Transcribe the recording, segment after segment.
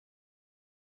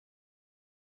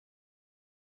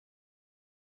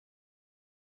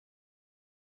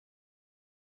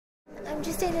I'm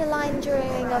just doing a line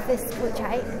drawing of this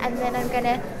portrait, and then I'm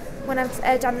gonna, when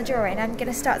I've done the drawing, I'm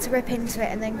gonna start to rip into it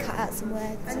and then cut out some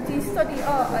words. And do you study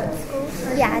art at school?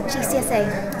 Yeah,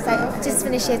 GCSE. So I just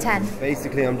finished year 10.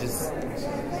 Basically, I'm just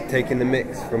taking the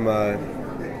mix from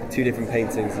 2 different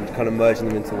paintings and kind of merging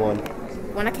them into one.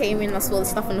 When I came in, I saw the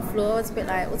stuff on the floor. I was a bit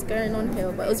like, what's going on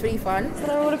here? But it was really fun. So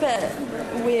they're all a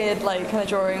bit weird, like kind of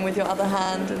drawing with your other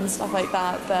hand and stuff like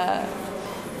that. But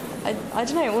I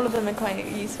don't know, all of them are quite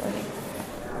useful, I think.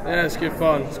 Yeah, it's good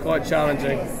fun. It's quite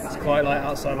challenging. It's quite like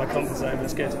outside my comfort zone, but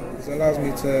it's good. It allows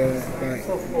me to like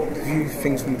view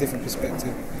things from a different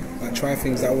perspective, like try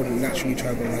things that I wouldn't naturally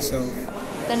try by myself.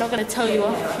 They're not going to tell you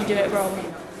off if you do it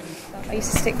wrong. I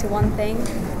used to stick to one thing.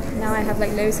 Now I have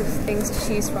like loads of things to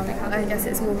choose from. I guess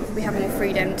it's more, we have more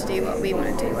freedom to do what we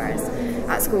want to do, whereas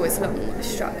at school it's a lot more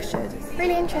structured.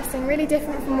 Really interesting, really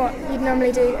different from what you'd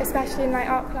normally do, especially in like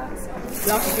art class.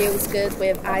 Last year was good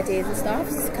with ideas and stuff,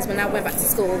 because when I went back to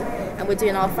school and we're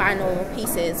doing our final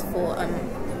pieces for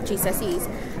GCSEs,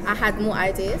 I had more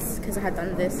ideas because I had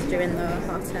done this during the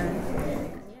half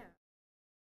term.